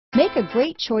Make a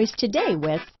great choice today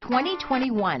with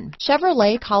 2021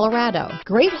 Chevrolet Colorado.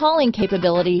 Great hauling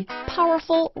capability,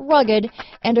 powerful, rugged,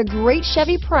 and a great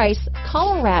Chevy price,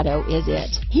 Colorado is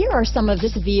it. Here are some of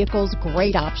this vehicle's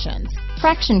great options: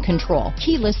 traction control,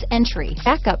 keyless entry,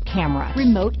 backup camera,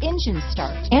 remote engine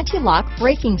start, anti-lock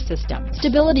braking system,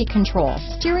 stability control,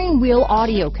 steering wheel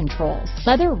audio controls,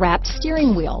 leather-wrapped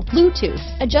steering wheel, Bluetooth,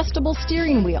 adjustable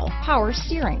steering wheel, power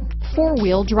steering,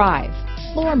 four-wheel drive,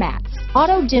 floor mats,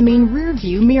 auto-dimming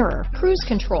rear-view mirror, cruise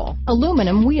control,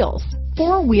 aluminum wheels,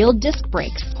 four-wheel disc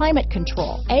brakes, climate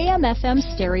control, AM/FM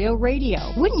stereo radio.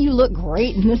 Wouldn't you look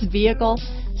great in this vehicle?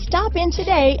 Stop in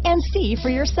today and see for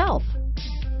yourself.